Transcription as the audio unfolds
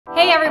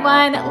Hey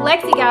everyone,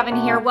 Lexy Gavin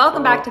here.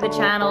 Welcome back to the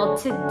channel.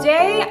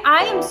 Today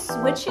I am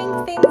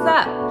switching things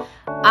up.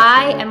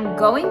 I am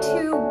going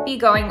to be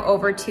going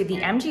over to the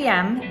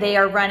MGM. They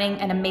are running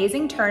an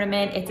amazing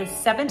tournament. It's a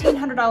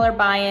 $1,700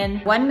 buy-in,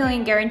 1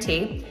 million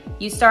guarantee.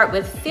 You start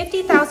with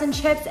 50,000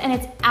 chips and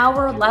it's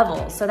hour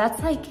level. So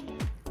that's like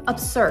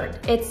absurd.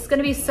 It's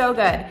gonna be so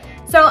good.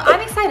 So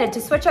I'm excited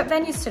to switch up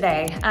venues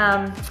today.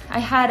 I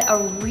had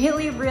a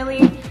really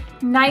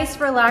nice,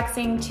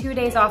 relaxing 2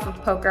 days off of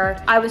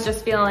poker. I was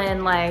just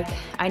feeling like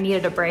I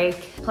needed a break.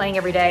 Playing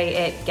every day,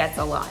 it gets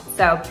a lot.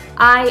 So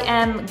I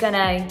am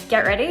gonna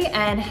get ready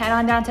and head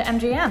on down to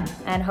MGM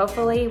and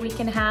hopefully we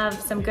can have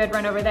some good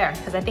run over there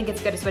because I think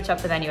it's good to switch up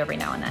the venue every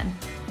now and then.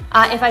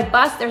 If I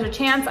bust, there's a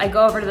chance I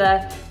go over to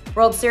the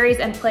World Series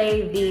and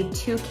play the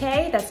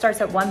 2K that starts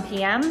at 1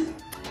 p.m.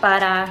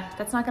 But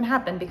that's not gonna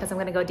happen because I'm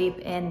gonna go deep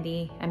in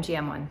the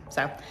MGM one.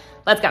 So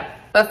let's go.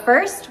 But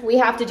first, we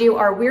have to do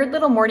our weird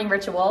little morning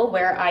ritual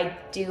where I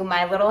do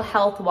my little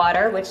health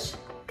water, which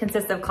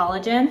consists of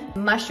collagen,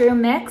 mushroom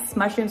mix.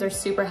 Mushrooms are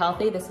super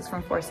healthy. This is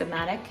from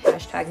Forsymatic,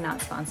 hashtag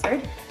not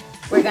sponsored.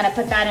 We're gonna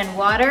put that in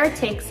water,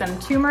 take some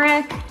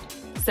turmeric,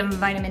 some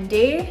vitamin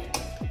D,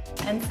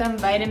 and some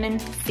vitamin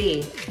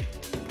C.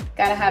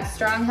 Gotta have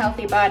strong,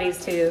 healthy bodies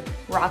to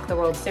rock the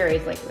World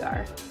Series like we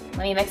are.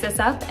 Let me mix this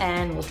up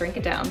and we'll drink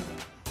it down.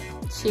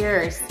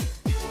 Cheers.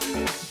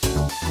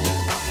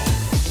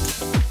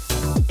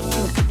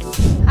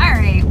 All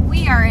right,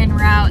 we are en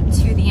route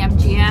to the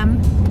MGM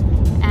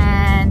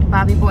and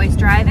Bobby Boy's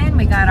driving.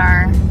 We got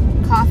our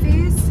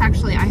coffees.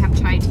 Actually, I have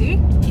chai tea.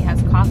 He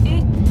has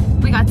coffee.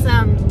 We got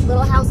some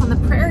Little House on the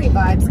Prairie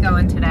vibes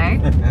going today.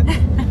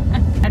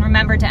 And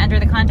remember, to enter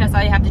the contest,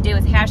 all you have to do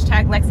is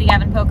hashtag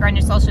LexyGavinPoker on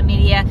your social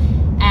media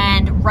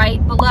and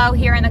write below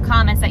here in the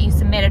comments that you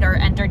submitted or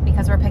entered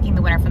because we're picking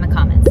the winner from the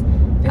comments.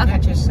 Did I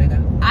just say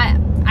that?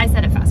 I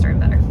said it faster and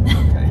better.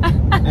 Okay.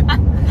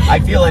 I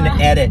feel an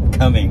edit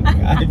coming.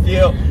 I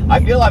feel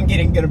I'm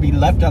gonna be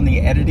left on the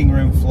editing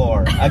room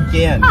floor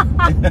again.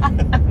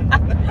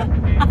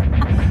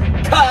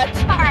 Cut!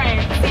 All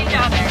right, see you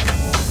down there.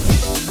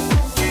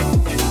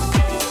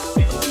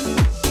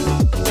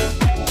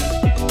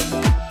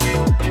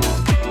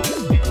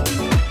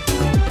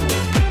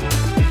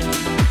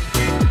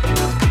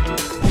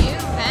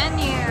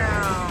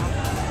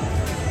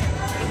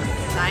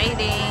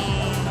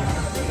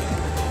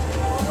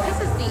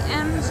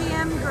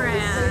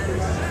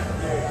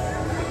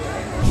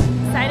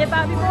 Excited,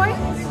 Bobby Boy?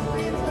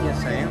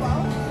 Yes, I am.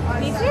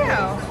 Me too.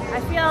 I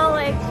feel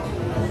like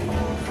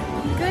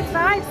good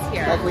vibes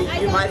here.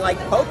 Like you might like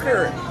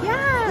poker.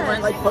 Yeah. You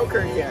might like poker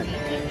again.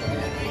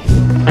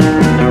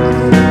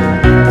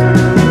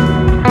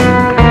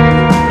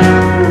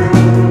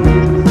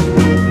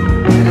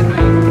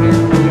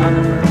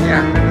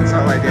 Yeah, that's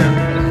all I do.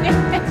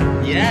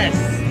 Yes.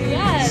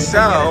 Yes.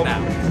 So,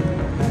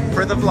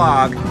 for the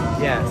vlog,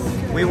 yes,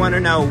 we want to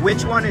know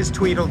which one is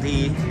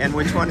Tweedledee and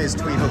which one is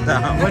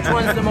Tweedledum. which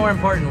one's the more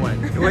important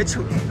one? Which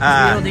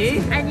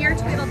Tweedledee? And you're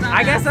Tweedledum.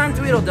 I guess I'm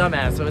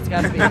Tweedledumbass, so it's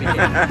got to be me.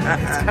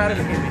 It's got to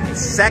be me.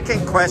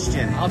 Second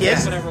question: I'll take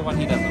whatever one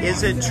he doesn't.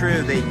 Is it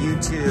true that you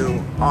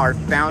two are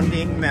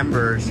founding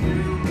members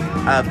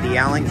of the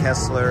Alan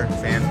Kessler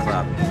fan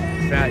club?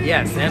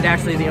 Yes, and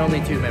actually the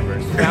only two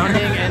members.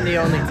 Founding and the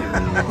only two.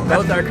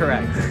 Both are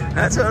correct.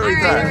 That's what we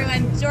thought. All right,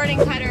 everyone. Jordan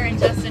Cutter and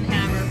Justin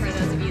Hammer, for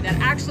those of you that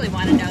actually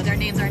want to know, their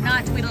names are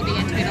not Tweedledee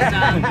and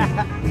Tweedledum.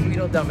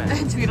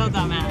 Tweedledumbass.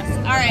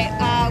 Tweedledumbass. All right,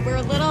 we're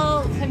a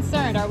little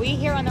concerned. Are we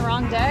here on the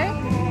wrong day?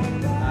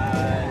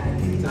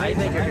 I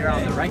think you're here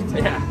on the right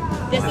day. Yeah.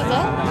 This is it?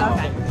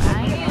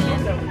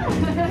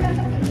 Okay.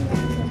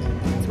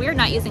 It's weird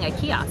not using a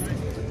kiosk.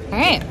 All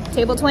right,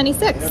 table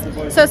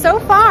 26. So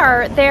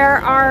far, there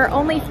are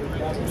only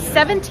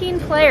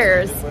 17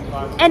 players,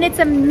 and it's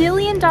 $1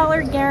 million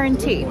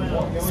guarantee.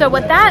 So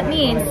what that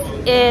means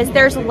is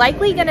there's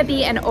likely gonna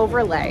be an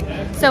overlay.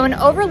 So an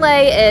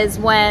overlay is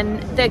when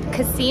the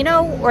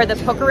casino or the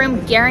poker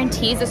room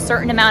guarantees a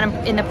certain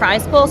amount in the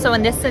prize pool. So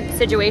in this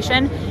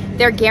situation,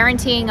 they're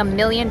guaranteeing $1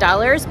 million,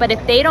 but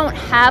if they don't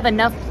have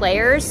enough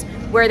players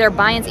where their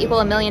buy-ins equal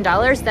 $1 million,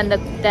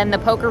 then the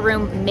poker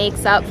room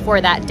makes up for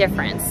that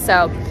difference.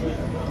 So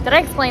did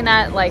I explain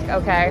that like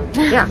okay?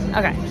 Yeah.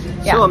 Okay.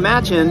 Yeah. So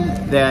imagine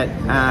that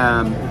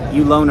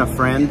you loan a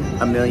friend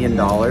 $1 million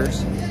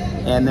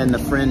and then the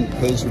friend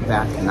pays you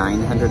back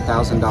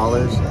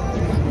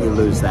 $900,000. You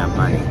lose that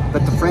money,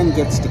 but the friend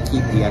gets to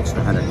keep the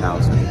extra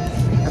 $100,000.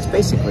 That's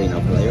basically an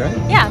overlay, right?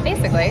 Yeah,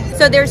 basically.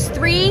 So there's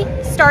 3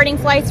 starting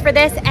flights for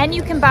this, and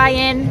you can buy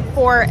in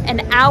for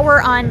an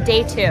hour on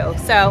day 2.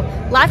 So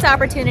lots of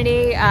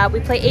opportunity. We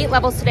play 8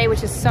 levels today,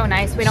 which is so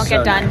nice. We don't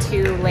get done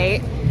too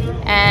late.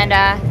 And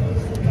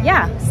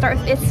yeah,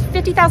 it's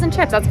 50,000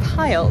 chips. That's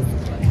piles.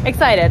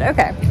 Excited.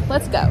 Okay,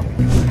 let's go.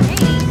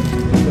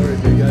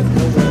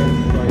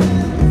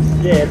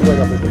 Yeah, it's right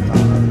up at the top.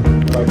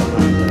 Right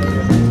behind it.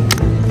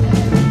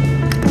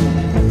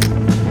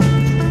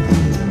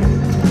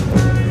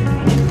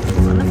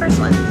 On the first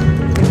one.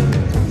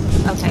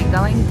 Okay,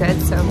 going good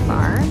so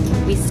far.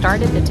 We we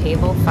started the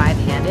table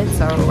 5-handed,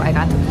 so I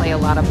got to play a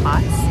lot of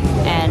pots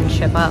and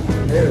chip up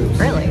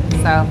early.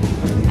 So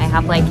I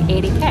have like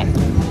 80K,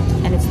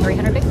 and it's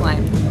 300 big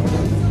blind.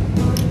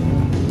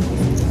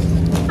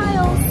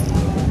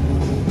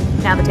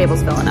 Piles. Now the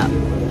table's filling up.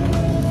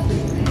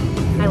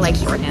 I like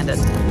short-handed.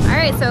 All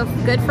right, so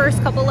good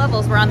first couple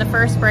levels. We're on the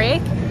first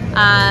break.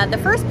 The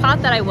first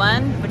pot that I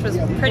won, which was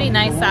pretty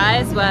nice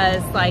size,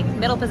 was like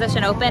middle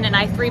position open, and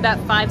I 3-bet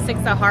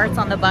 5-6 of hearts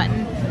on the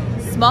button.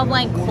 Small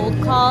blind cold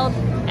called,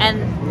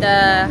 and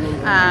the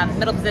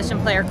middle position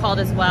player called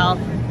as well.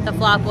 The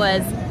flop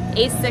was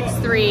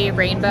ace-6-3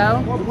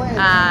 rainbow,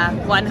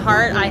 1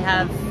 heart. I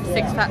have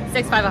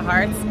 6-5 of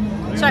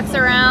hearts. Checks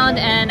around,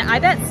 and I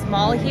bet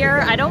small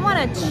here. I don't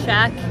want to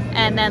check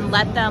and then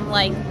let them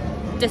like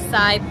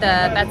decide the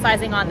bet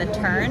sizing on the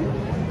turn.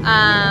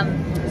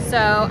 So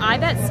I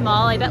bet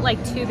small. I bet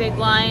like 2 big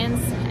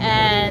blinds,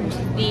 and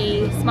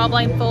the small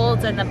blind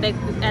folds, and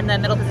the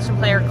middle position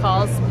player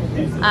calls.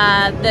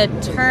 The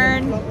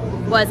turn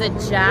was a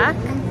jack,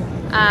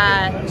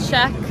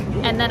 check,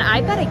 and then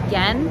I bet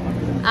again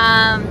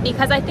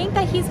because I think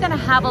that he's gonna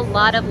have a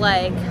lot of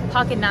like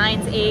pocket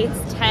 9s,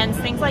 8s,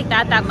 10s, things like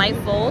that that might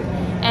fold,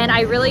 and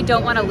I really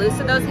don't want to lose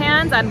to those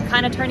hands. I'm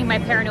kind of turning my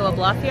pair into a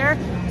bluff here,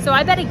 so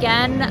I bet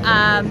again.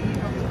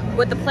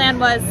 What the plan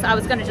was, I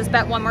was gonna just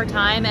bet one more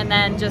time and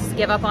then just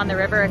give up on the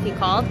river if he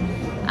called.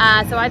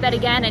 So I bet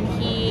again, and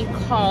he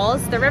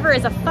calls. The river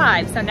is a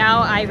 5, so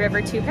now I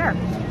river 2 pair.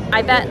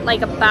 I bet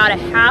like about a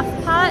half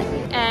pot,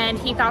 and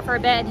he thought for a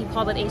bit, and he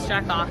called with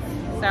ace-jack off.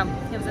 So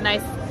it was a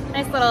nice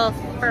little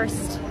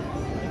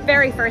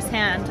very first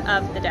hand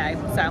of the day.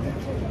 So,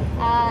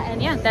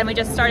 and yeah, then we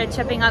just started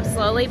chipping up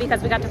slowly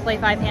because we got to play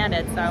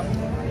 5-handed, so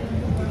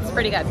it's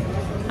pretty good.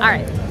 All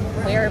right,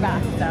 we're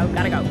back, so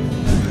gotta go.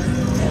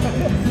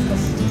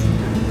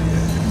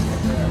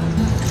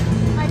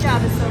 My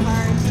job is so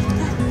hard.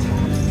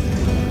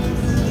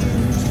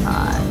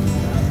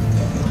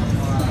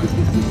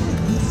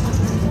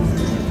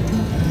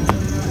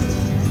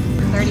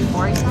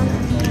 34, you said?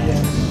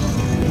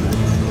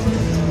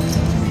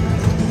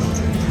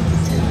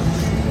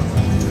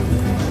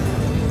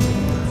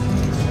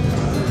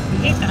 I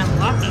hate that I'm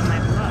blocking my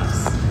bluffs.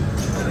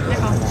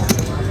 Nickel.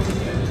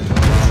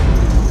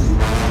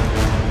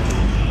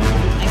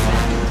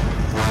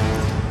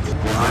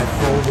 I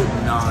folded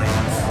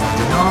 9s.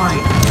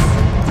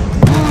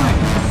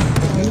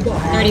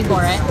 34,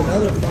 right?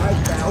 Another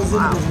 5,000.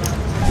 Wow.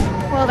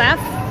 Well, that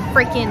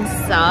freaking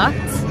sucked.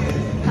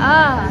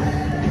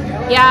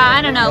 Yeah,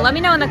 I don't know. Let me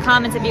know in the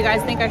comments if you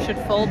guys think I should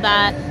fold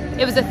that.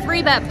 It was a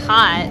 3-bet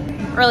pot,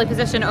 early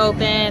position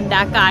open,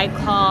 that guy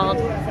called,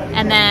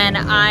 and then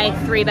I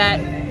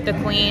 3-bet the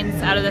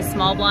queens out of the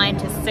small blind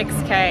to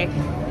 6K.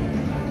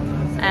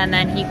 And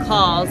then he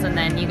calls, and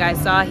then you guys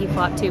saw he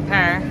flopped 2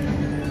 pair.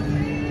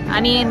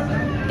 I mean,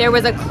 there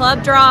was a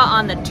club draw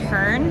on the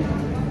turn,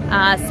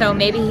 so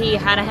maybe he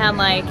had a hand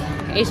like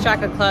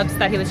ace-jack of clubs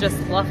that he was just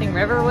bluffing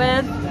river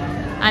with.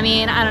 I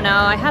mean, I don't know.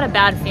 I had a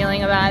bad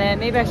feeling about it.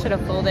 Maybe I should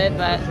have folded,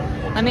 but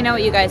let me know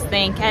what you guys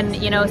think. And,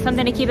 you know,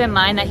 something to keep in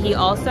mind that he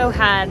also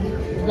had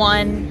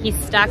he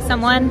stacked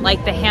someone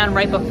like the hand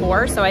right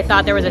before, so I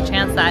thought there was a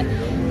chance that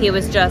he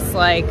was just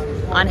like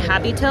on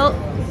happy tilt.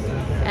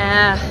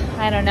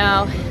 I don't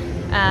know.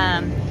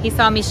 He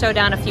saw me show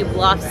down a few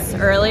bluffs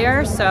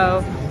earlier,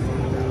 so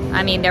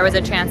I mean, there was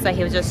a chance that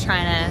he was just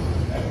trying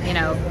to, you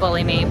know,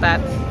 bully me, but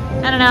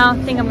I don't know.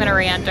 I think I'm gonna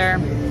re-enter.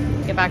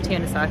 Get back to you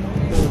in a sec.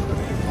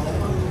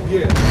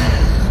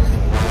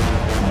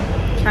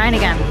 Trying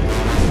again.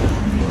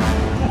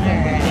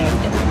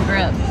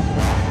 Grip.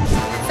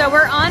 So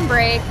we're on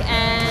break,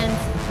 and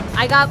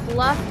I got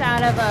bluffed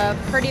out of a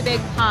pretty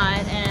big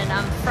pot, and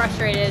I'm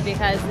frustrated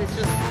because it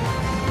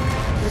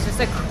was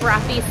just a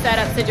crappy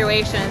setup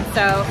situation.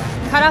 So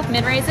cut off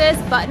min raises,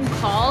 button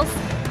calls.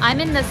 I'm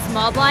in the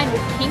small blind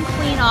with king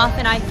queen off,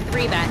 and I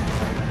 3-bet.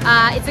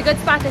 It's a good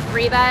spot to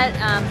 3-bet.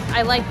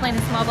 I like playing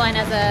the small blind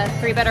as a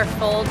 3-bet or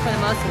fold for the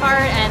most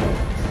part, and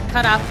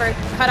cut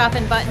off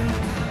and button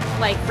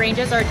like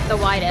ranges are the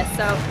widest.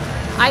 So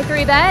I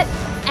 3-bet,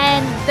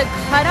 and the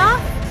cutoff,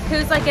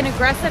 who's like an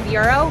aggressive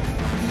Euro,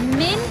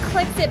 min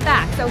clicks it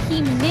back. So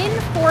he min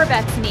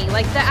 4-bets me,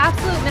 like the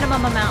absolute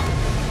minimum amount.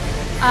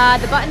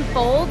 The button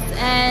folds,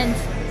 and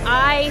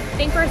I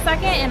think for a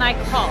second, and I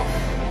call.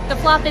 The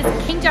flop is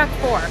king jack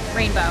 4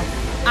 rainbow.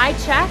 I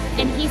check,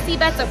 and he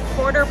c-bets a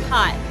quarter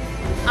pot.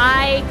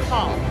 I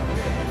call.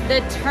 The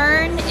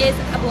turn is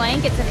a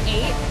blank, it's an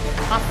 8,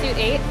 offsuit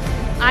 8.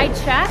 I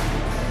check,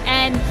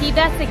 and he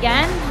bets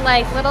again,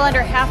 like little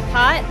under half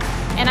pot,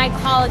 and I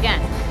call again.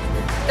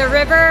 The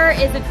river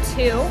is a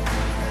 2.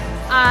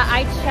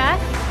 I check,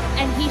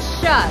 and he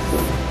shoves.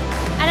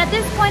 And at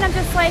this point, I'm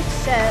just like,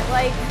 shit,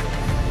 like,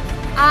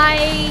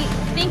 I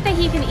think that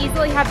he can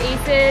easily have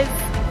aces,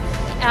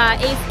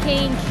 ace,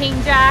 king, king,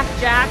 jack,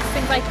 jacks,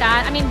 things like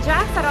that. I mean,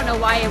 jacks, I don't know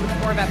why it was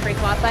 4-bet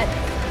pre-flop, but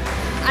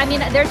I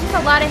mean, there's just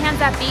a lot of hands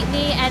that beat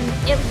me, and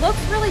it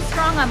looks really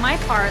strong on my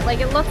part.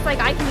 Like, it looks like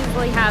I can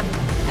easily have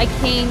a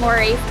king or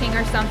ace king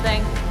or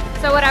something.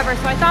 So whatever,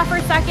 so I thought for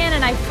a second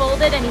and I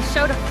folded and he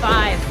showed a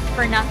 5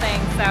 for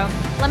nothing. So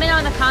let me know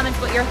in the comments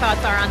what your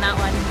thoughts are on that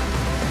one.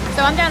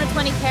 So I'm down to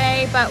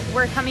 20K, but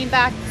we're coming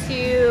back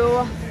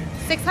to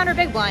 600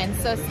 big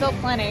blinds, so still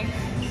plenty.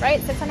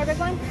 Right, 600 big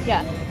blinds?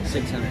 Yeah.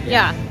 600.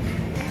 Yeah.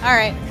 All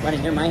right. Want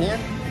to hear my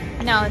hand?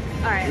 No,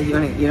 all right. You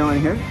don't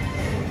want to hear?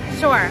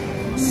 Sure.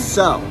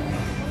 So,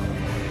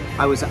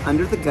 I was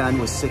under the gun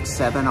with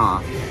 6-7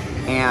 off,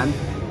 and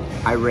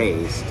I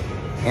raised.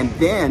 And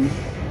then,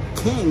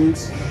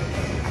 kings,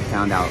 I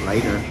found out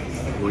later,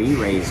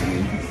 re-raised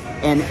me.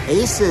 And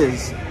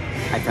aces,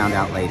 I found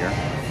out later,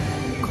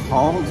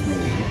 called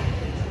me.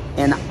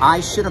 And I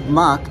should have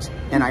mucked,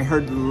 and I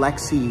heard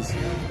Lexy's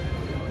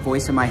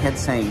voice in my head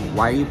saying,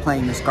 why are you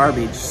playing this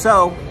garbage?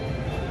 So,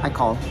 I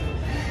called.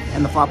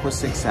 And the flop was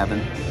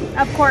 6-7.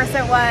 Of course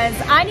it was.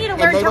 I need to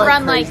learn to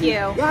run like you.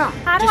 Yeah.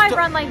 How do I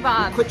run like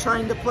Bob? Quit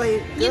trying to play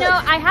good. You know,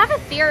 I have a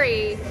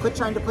theory. Quit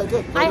trying to play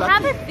good. Play I lucky.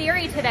 have a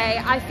theory today.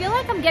 I feel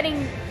like I'm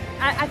getting,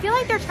 I feel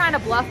like they're trying to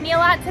bluff me a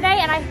lot today,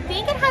 and I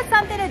think it has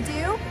something to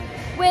do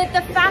with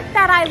the fact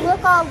that I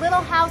look all Little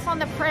House on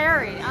the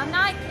Prairie. I'm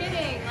not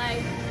kidding.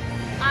 Like,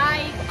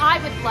 I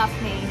would bluff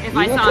me if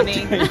I saw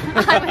me.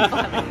 I would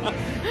bluff me.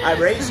 I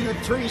raised you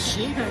 3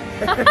 sheep.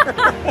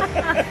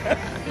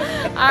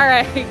 All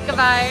right,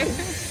 goodbye.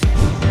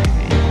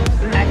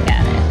 Back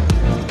at it.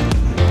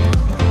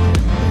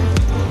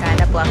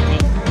 Kinda bluffed me.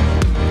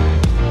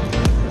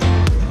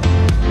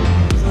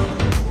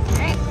 All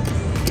right,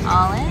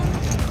 all in.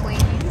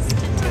 Queens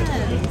to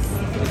 10s.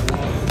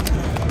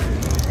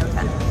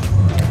 Okay.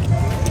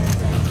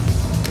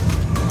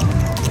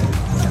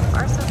 So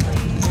far, so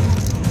clean.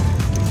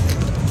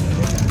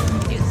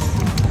 Deuce.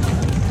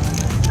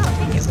 Oh,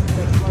 thank you.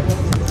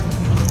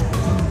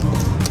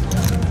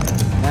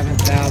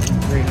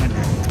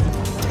 11,300.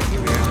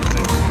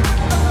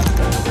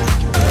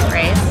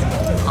 Raise,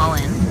 all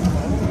in.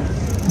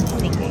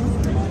 Thinking.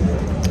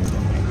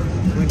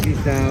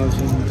 20,500.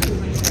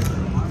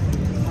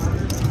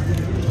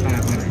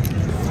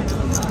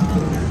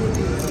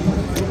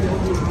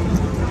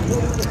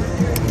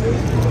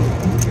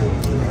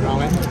 All in. All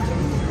right.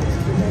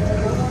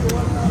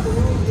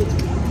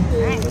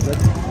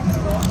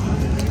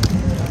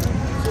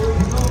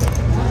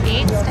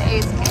 8s to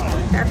ace king.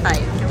 Fair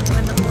fight. Can we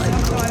win the play?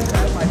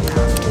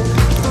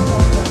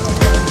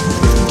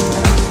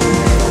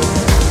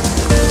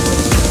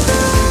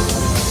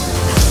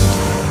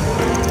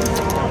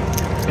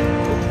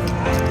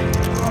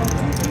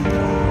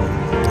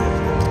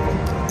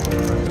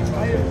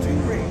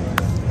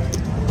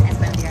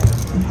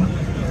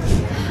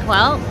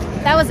 Well,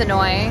 that was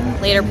annoying.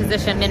 Later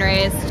position, min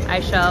raised.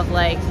 I shoved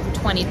like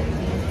 20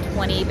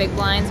 big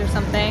blinds or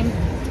something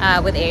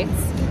with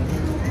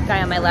 8s.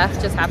 Guy on my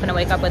left just happened to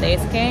wake up with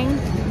ace king,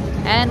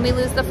 and we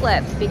lose the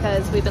flip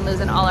because we've been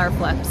losing all our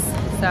flips.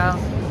 So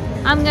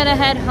I'm gonna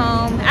head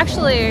home.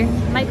 Actually,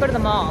 might go to the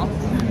mall.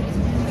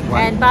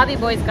 What? And Bobby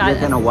Boy's got You're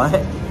gonna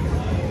what?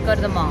 Go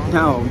to the mall.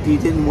 No, you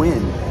didn't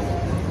win.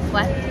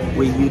 What?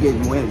 Well, you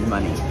didn't win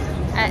money.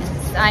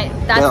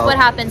 That's No. what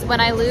happens when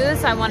I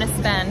lose. I want to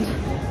spend.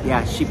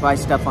 Yeah, she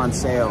buys stuff on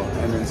sale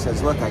and then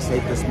says, look, I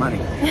saved this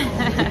money.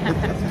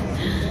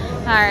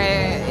 All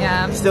right,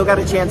 yeah. Still got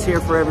a chance here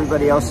for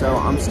everybody else, so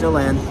I'm still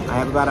in. I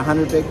have about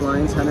 100 big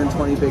blinds,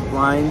 120 big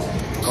blinds.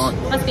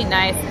 Must be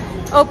nice.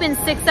 Open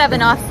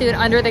 6-7 offsuit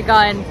under the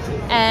gun,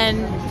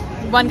 and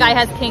one guy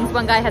has kings,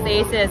 one guy has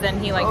aces,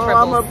 and he like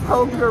triples. I'm a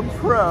poker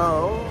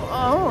pro.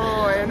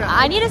 Oh, and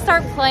I need to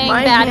start playing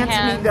my bad hands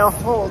hands. need to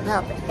hold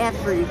up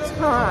every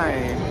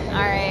time.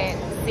 All right,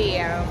 see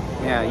you.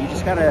 Yeah, you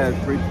just gotta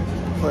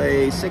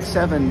play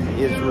 6-7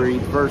 is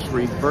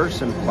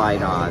reverse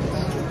implied odds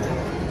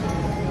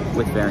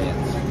with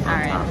variance. All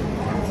right.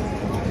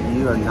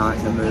 You are not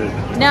in the mood.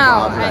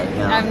 No, Right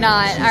now. I'm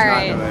not. She's All not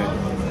right, in the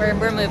mood.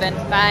 we're moving.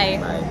 Bye.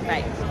 Bye.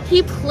 Bye.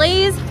 He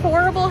plays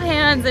horrible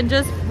hands and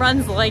just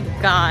runs like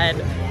God.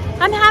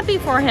 I'm happy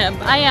for him.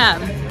 I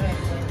am.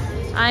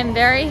 I'm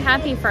very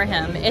happy for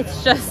him.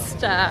 It's just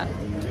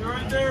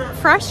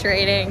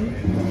frustrating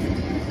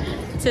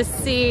to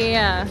see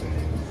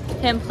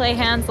him play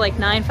hands like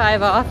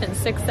 9-5 off and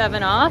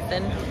 6-7 off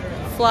and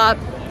flop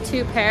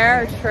 2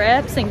 pair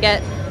trips and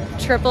get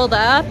tripled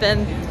up,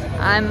 and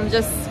I'm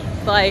just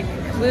like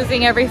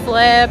losing every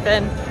flip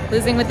and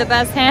losing with the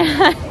best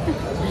hand.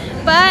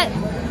 But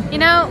you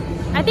know,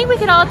 I think we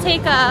could all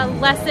take a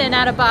lesson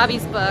out of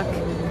Bobby's book,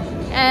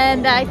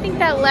 and I think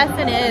that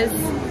lesson is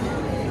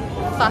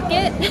fuck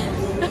it.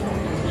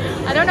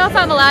 I don't know if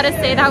I'm allowed to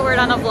say that word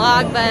on a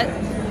vlog, but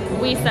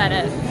we said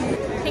it.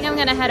 I think I'm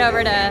gonna head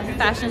over to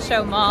Fashion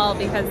Show Mall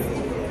because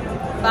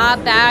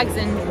Bob bags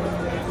in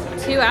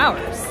 2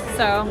 hours.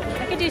 So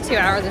I could do 2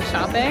 hours of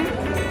shopping,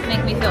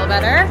 make me feel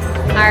better.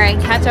 All right,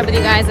 catch up with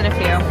you guys in a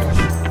few.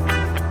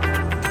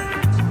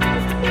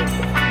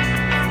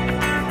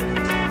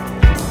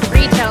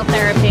 Retail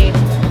therapy,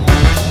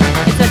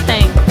 it's a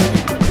thing.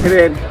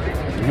 Hey babe.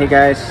 Hey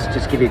guys,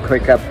 just give you a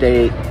quick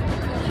update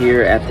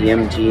here at the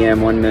MGM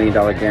 $1 million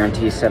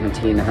guarantee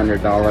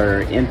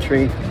 $1,700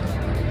 entry.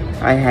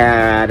 I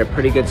had a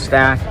pretty good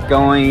stack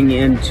going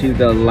into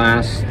the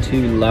last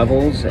 2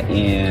 levels,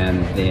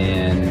 and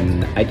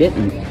then I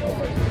didn't.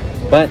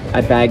 But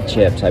I bagged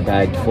chips. I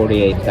bagged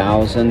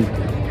 48,000.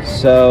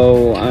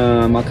 So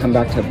I'll come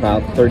back to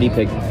about 30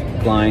 big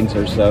blinds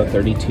or so,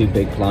 32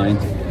 big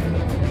blinds.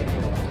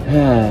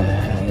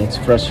 It's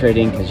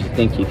frustrating because you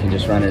think you can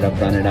just run it up.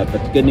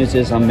 But the good news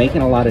is I'm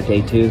making a lot of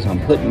day 2s.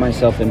 I'm putting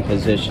myself in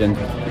position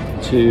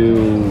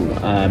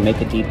to make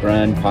a deep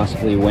run,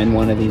 possibly win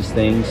one of these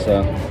things.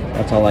 So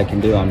that's all I can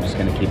do. I'm just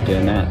going to keep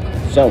doing that.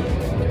 So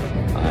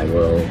I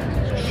will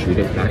shoot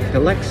it back to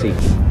Lexy.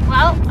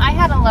 Well, I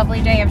had a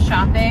lovely day of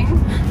shopping.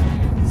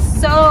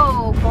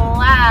 So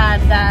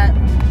glad that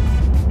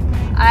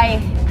I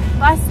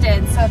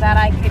busted so that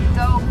I could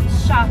go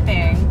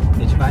shopping.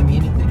 Did you buy me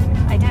anything?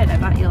 I did. I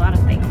bought you a lot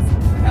of things.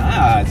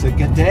 Ah, it's a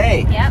good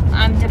day. Yep,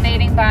 I'm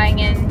debating buying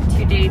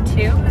into day 2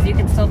 because you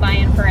can still buy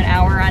in for an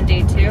hour on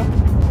day 2.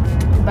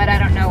 But I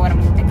don't know what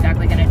I'm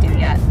exactly going to do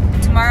yet.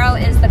 Tomorrow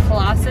is the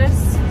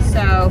Colossus,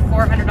 so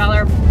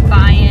 $400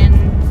 buy-in,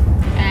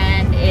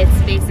 and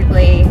it's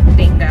basically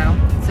bingo.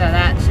 So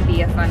that should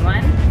be a fun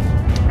one.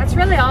 That's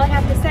really all I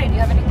have to say. Do you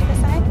have anything to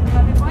say,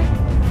 Bobby boy?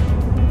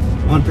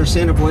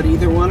 1% of what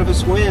either one of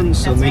us wins,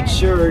 so That's make right.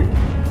 sure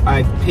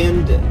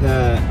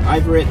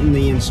I've written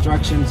the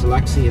instructions.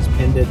 Lexy has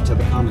pinned it to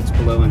the comments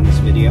below in this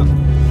video.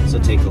 So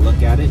take a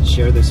look at it,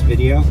 share this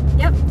video.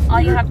 Yep,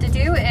 all you have to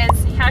do is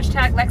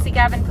hashtag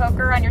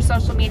LexyGavinPoker on your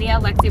social media,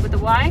 Lexy with a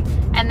Y,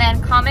 and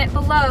then comment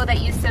below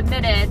that you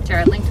submitted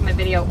to a link to my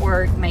video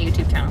or my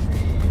YouTube channel.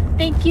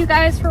 Thank you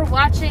guys for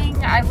watching.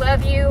 I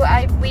love you.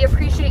 We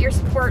appreciate your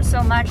support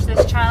so much.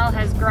 This channel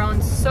has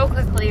grown so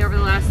quickly over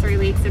the last 3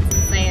 weeks. It's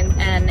insane,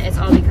 and it's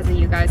all because of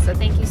you guys. So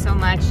thank you so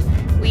much.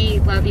 We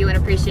love you and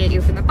appreciate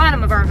you from the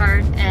bottom of our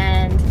heart,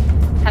 and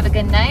have a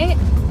good night.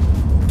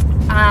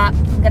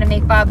 I'm gonna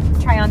make Bob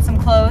try on some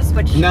clothes,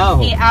 which he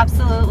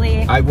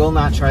absolutely I will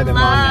not try them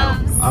on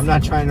loves. now. I'm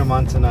not trying them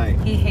on tonight.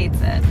 He hates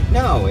it.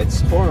 No,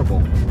 it's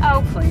horrible.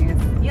 Oh, please.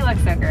 You look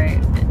so great.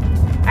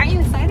 Aren't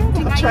you excited?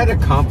 Don't try to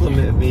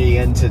compliment me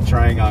into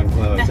trying on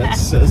clothes. That's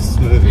so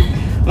smooth.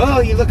 Oh,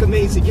 you look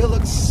amazing. You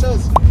look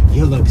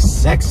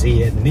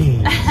sexy in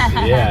these.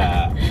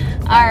 Yeah.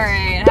 All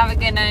right. Have a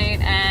good night,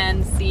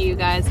 and see you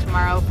guys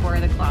tomorrow for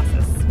the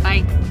Colossus.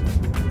 Bye.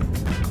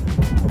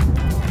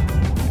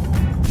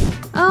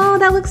 Oh,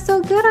 that looks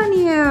so good on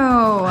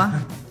you.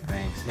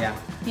 Thanks. Yeah.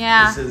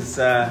 Yeah. This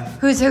is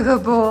Who's a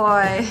good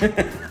boy?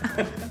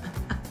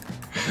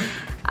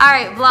 All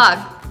right,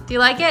 vlog. Do you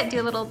like it?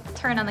 Do a little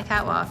turn on the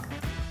catwalk.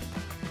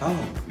 Oh,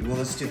 well,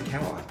 let's do the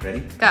catwalk.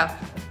 Ready? Go.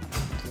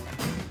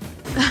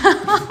 Is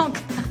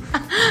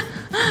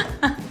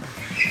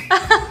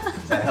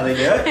that how they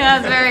do it? Yeah,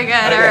 that's very good.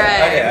 Okay, All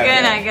right. okay.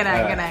 Good night, good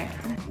night, good night.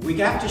 We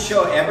have to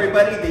show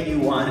everybody that you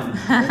won.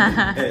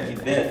 You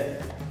did.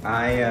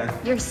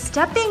 You're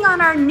stepping on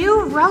our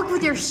new rug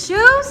with your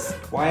shoes?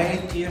 Why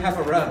do you have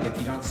a rug if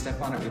you don't step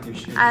on it with your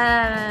shoes?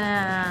 I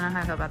don't know how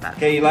I feel about that.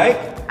 Okay, you like?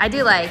 I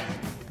do like.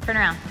 Turn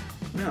around.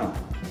 No.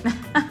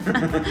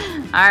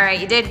 All right,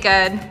 you did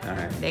good. All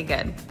right. You did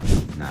good.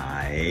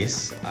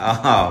 Nice.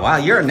 Oh, wow,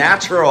 you're a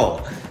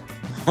natural.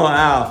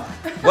 Wow.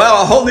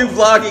 Well, a whole new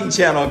vlogging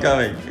channel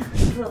coming.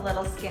 It's a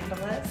little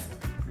scandalous.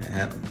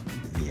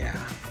 Yeah.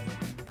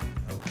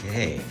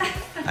 Okay.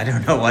 I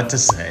don't know what to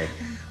say.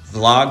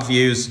 Vlog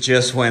views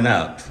just went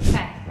up.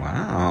 Okay.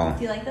 Wow.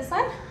 Do you like this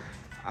one?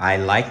 I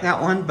like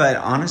that one, but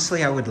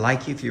honestly, I would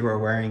like you if you were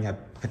wearing a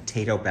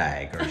potato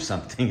bag or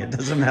something. It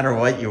doesn't matter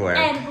what you wear.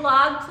 And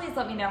vlog, please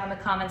let me know in the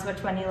comments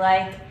which one you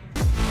like.